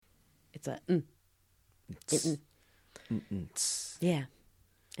it's a Tss. yeah.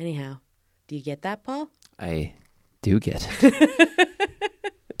 Anyhow, do you get that, Paul? I do get it.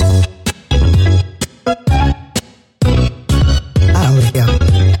 I love you.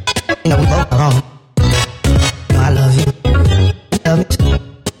 You know we both are wrong. You know I love you. You love me too.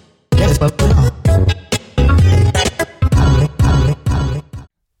 That is what we're on.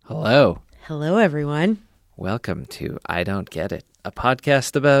 Hello. Hello, everyone. Welcome to I Don't Get It, a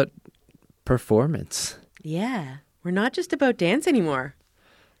podcast about performance. Yeah, we're not just about dance anymore.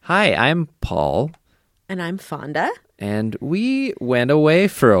 Hi, I'm Paul, And I'm Fonda. and we went away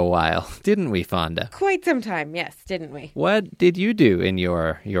for a while, didn't we, Fonda? Quite some time, yes, didn't we? What did you do in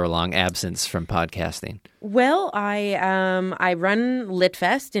your long absence from podcasting? Well, I run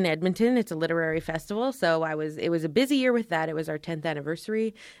LitFest in Edmonton. It's a literary festival, so it was a busy year with that. It was our 10th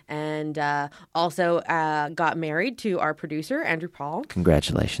anniversary, and also got married to our producer, Andrew Paul.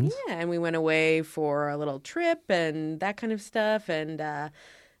 Congratulations. Yeah, and we went away for a little trip and that kind of stuff, and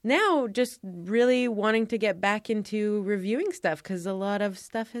now just really wanting to get back into reviewing stuff because a lot of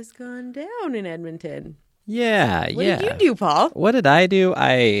stuff has gone down in Edmonton. Yeah. What did you do, Paul? What did I do?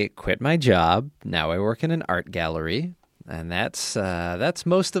 I quit my job. Now I work in an art gallery, and that's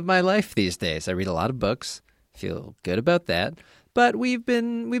most of my life these days. I read a lot of books, feel good about that, but we've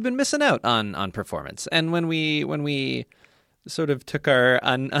been missing out on performance. And when we sort of took our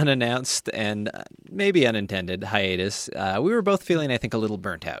unannounced and maybe unintended hiatus, we were both feeling, I think, a little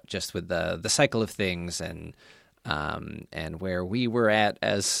burnt out just with the cycle of things and where we were at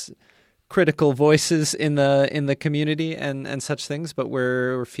as critical voices in the community and such things, but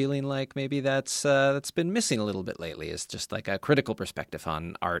we're feeling like maybe that's been missing a little bit lately, is just like a critical perspective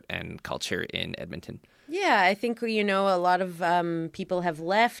on art and culture in Edmonton. Yeah, I think, a lot of people have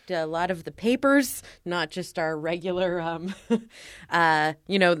left. A lot of the papers, not just our regular,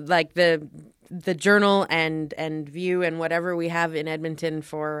 like the Journal and View and whatever we have in Edmonton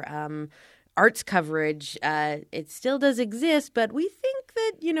for arts coverage. It still does exist, but we think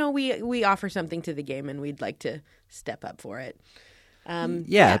that, we offer something to the game and we'd like to step up for it.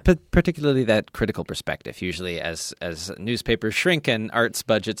 Particularly that critical perspective. Usually as newspapers shrink and arts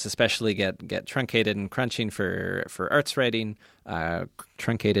budgets especially get truncated and crunching for arts writing,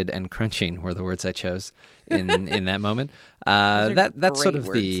 truncated and crunching were the words I chose in that moment. That's sort of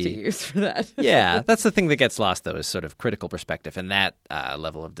words the to use for that. Yeah, that's the thing that gets lost, though, is sort of critical perspective and that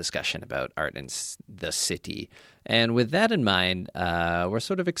level of discussion about art in the city. And with that in mind, we're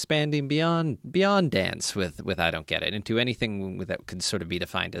sort of expanding beyond dance with I Don't Get It into anything that could sort of be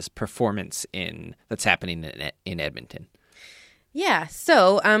defined as performance that's happening in Edmonton. Yeah,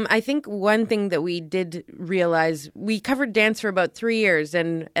 so I think one thing that we did realize, we covered dance for about 3 years,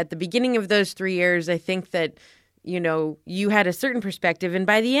 and at the beginning of those 3 years, I think that you had a certain perspective, and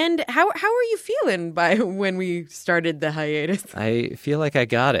by the end, how are you feeling when we started the hiatus? I feel like I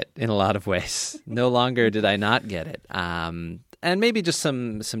got it in a lot of ways. No longer did I not get it. And maybe just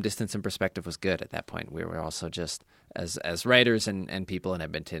some distance and perspective was good at that point. We were also just, as writers and people in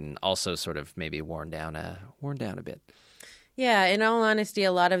Edmonton, also sort of maybe worn down a bit. Yeah, in all honesty,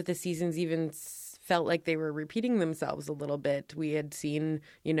 a lot of the seasons even felt like they were repeating themselves a little bit. We had seen,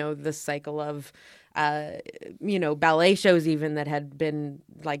 the cycle of, ballet shows even that had been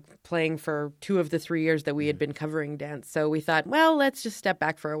like playing for 2 of the 3 years that we had been covering dance. So we thought, well, let's just step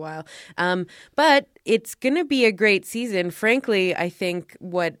back for a while. But it's going to be a great season. Frankly, I think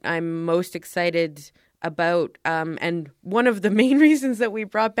what I'm most excited about, and one of the main reasons that we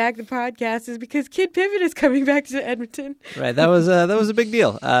brought back the podcast is because Kid Pivot is coming back to Edmonton. Right, that was a big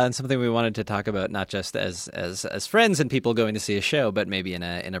deal, and something we wanted to talk about, not just as friends and people going to see a show, but maybe in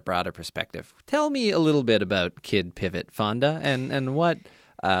a broader perspective. Tell me a little bit about Kid Pivot, Fonda, and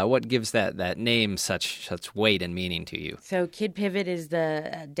what gives that name such weight and meaning to you? So Kid Pivot is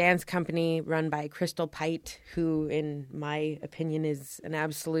the dance company run by Crystal Pite, who, in my opinion, is an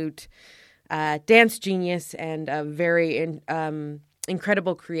absolute dance genius and a very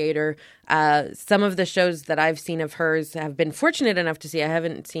incredible creator. Some of the shows that I've seen of hers have been fortunate enough to see. I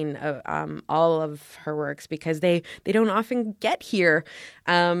haven't seen all of her works because they don't often get here.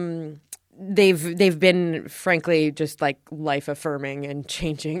 They've been, frankly, just like life affirming and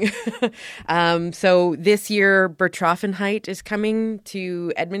changing. So this year, Bertrofenheit is coming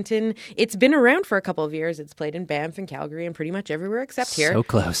to Edmonton. It's been around for a couple of years. It's played in Banff and Calgary and pretty much everywhere except here. So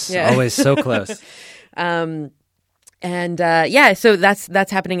close, Yeah. Always so close. So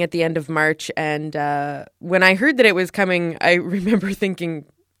that's happening at the end of March. And when I heard that it was coming, I remember thinking,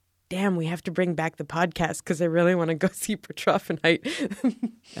 damn, we have to bring back the podcast because I really want to go see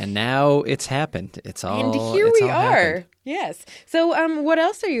Petrophenite. And now it's happened. It's all And here it's we all are. happened. Yes. So what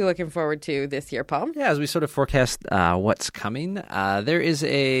else are you looking forward to this year, Paul? Yeah, as we sort of forecast what's coming, there is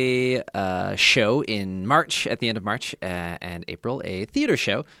a show in March, at the end of March and April, a theater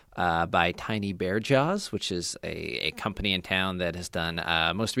show by Tiny Bear Jaws, which is a company in town that has done,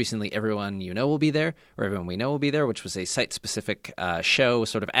 most recently, Everyone You Know Will Be There, or Everyone We Know Will Be There, which was a site-specific show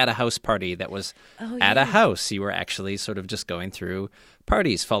sort of at a house party that was at a house. You were actually sort of just going through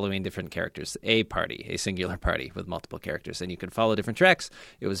parties following different characters, a singular party with multiple characters, and you could follow different tracks.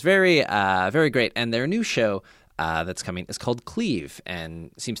 It was very, very great. And their new show that's coming is called Cleave,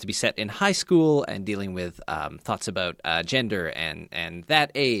 and seems to be set in high school and dealing with thoughts about gender and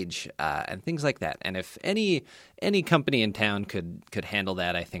that age and things like that. And if any company in town could handle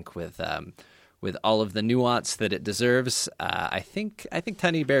that, I think with all of the nuance that it deserves, I think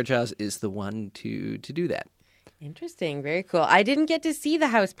Tiny Bear Jaws is the one to do that. Interesting. Very cool. I didn't get to see the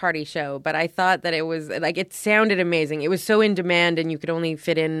house party show, but I thought that it was like, it sounded amazing. It was so in demand and you could only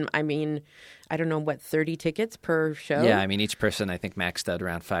fit in, I mean, I don't know, what, 30 tickets per show? Yeah, I mean, each person, I think, maxed out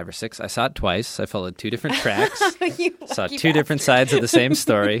around 5 or 6. I saw it twice. I followed 2 different tracks. Saw 2 different sides of the same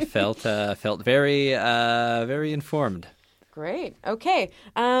story. Felt very, very informed. Great. Okay.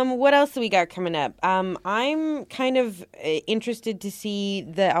 What else do we got coming up? I'm kind of interested to see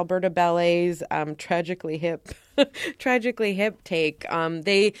the Alberta Ballet's Tragically Hip take.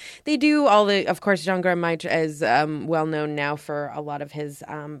 They do all the, of course, Jean Grandmaitre is well known now for a lot of his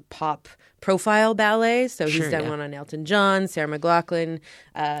pop profile ballets. So he's done one on Elton John, Sarah McLachlan,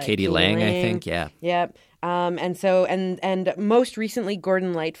 Katie Lang, I think. Yeah. Yep. And most recently,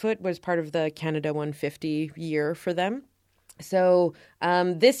 Gordon Lightfoot was part of the Canada 150 year for them. So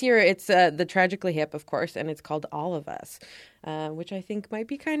this year it's the Tragically Hip, of course, and it's called All of Us, which I think might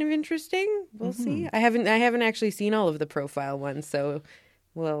be kind of interesting. We'll see. I haven't actually seen all of the profile ones, so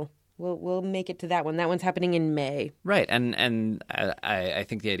we'll make it to that one. That one's happening in May. Right, and I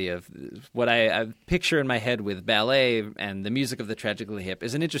think the idea of what I picture in my head with ballet and the music of the Tragically Hip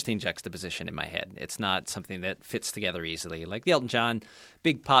is an interesting juxtaposition in my head. It's not something that fits together easily. Like the Elton John,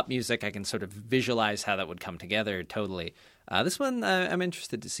 big pop music, I can sort of visualize how that would come together totally. This one, I'm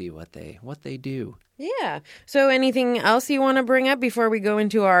interested to see what they do. Yeah. So anything else you want to bring up before we go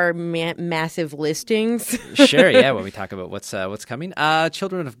into our massive listings? Sure, yeah. When we talk about what's coming.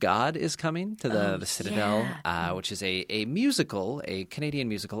 Children of God is coming to the Citadel, which is a musical, a Canadian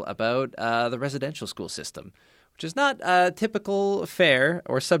musical about the residential school system, which is not typical fare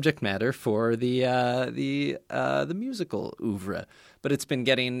or subject matter for the musical oeuvre. But it's been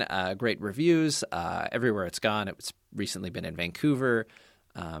getting great reviews everywhere it's gone. It's recently been in Vancouver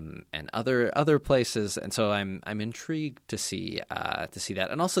and other places, and so I'm intrigued to see that,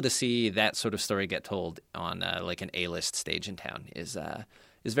 and also to see that sort of story get told on like an A-list stage in town is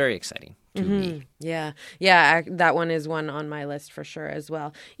very exciting to me. Yeah, that one is one on my list for sure as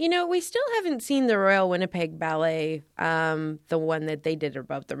well. You know, we still haven't seen the Royal Winnipeg Ballet, the one that they did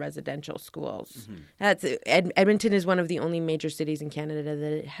about the residential schools. That's Edmonton is one of the only major cities in Canada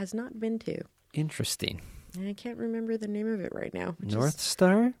that it has not been to. Interesting. And I can't remember the name of it right now. North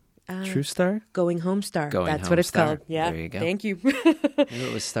Star? True Star? Going Home Star. That's Home what it's Star. called. Yeah. There you go. Thank you. Maybe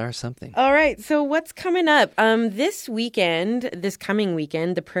it was Star something. All right. So what's coming up? This coming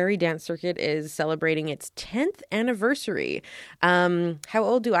weekend, the Prairie Dance Circuit is celebrating its 10th anniversary. How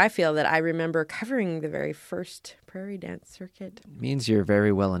old do I feel that I remember covering the very first Prairie Dance Circuit? It means you're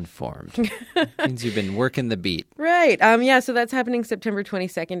very well informed. It means you've been working the beat. Right. So that's happening September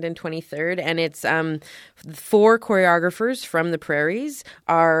 22nd and 23rd. And it's 4 choreographers from the Prairies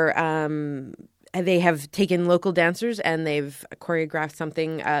are they have taken local dancers and they've choreographed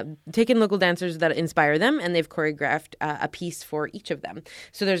something, taken local dancers that inspire them, and they've choreographed a piece for each of them.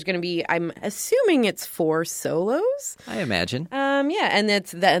 So there's going to be, I'm assuming it's 4 solos. I imagine. And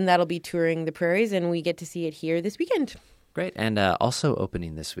that'll be touring the Prairies, and we get to see it here this weekend. Great. And also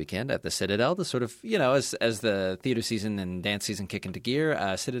opening this weekend at the Citadel, the sort of, as the theater season and dance season kick into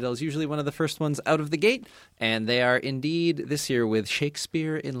gear, Citadel is usually one of the first ones out of the gate, and they are indeed this year with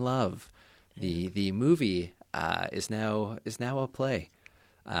Shakespeare in Love. The movie is now a play.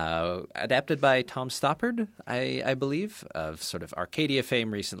 Adapted by Tom Stoppard, I believe, of sort of Arcadia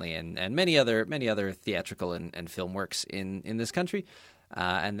fame recently, and many other theatrical and film works in this country.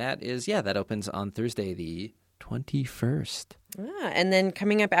 And that opens on Thursday, the 21st. And then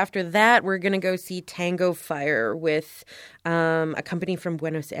coming up after that, we're going to go see Tango Fire with a company from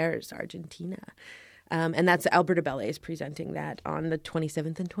Buenos Aires, Argentina. And that's Alberta Ballet is presenting that on the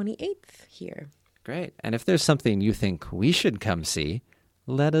 27th and 28th here. Great. And if there's something you think we should come see,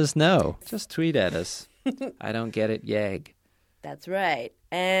 let us know. Just tweet at us. I don't get it, Yag. That's right.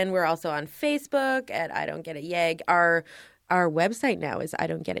 And we're also on Facebook at I Don't Get It Yag. Our website now is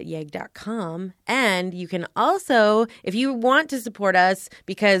idon'tgetityag.com. And you can also, if you want to support us,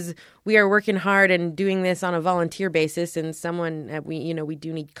 because we are working hard and doing this on a volunteer basis, and we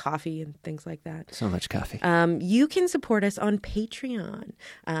do need coffee and things like that. So much coffee. You can support us on Patreon.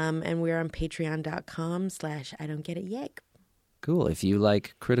 And we're on patreon.com/idon'tgetityag. Cool. If you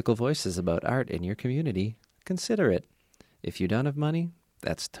like critical voices about art in your community, consider it. If you don't have money,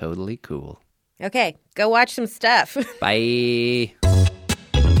 that's totally cool. Okay, go watch some stuff. Bye.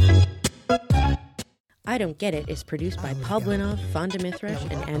 I Don't Get It is produced by Paul Blinoff, Fonda Mithrash,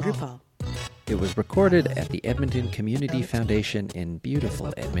 and Andrew Paul. It was recorded at the Edmonton Community Foundation in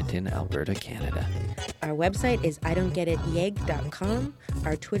beautiful Edmonton, Alberta, Canada. Our website is idon'tgetityag.com.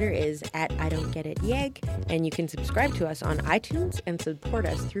 Our Twitter is at idon'tgetityag. And you can subscribe to us on iTunes and support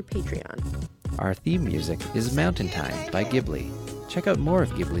us through Patreon. Our theme music is Mountain Time by Ghibli. Check out more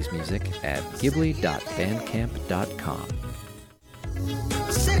of Ghibli's music at ghibli.bandcamp.com.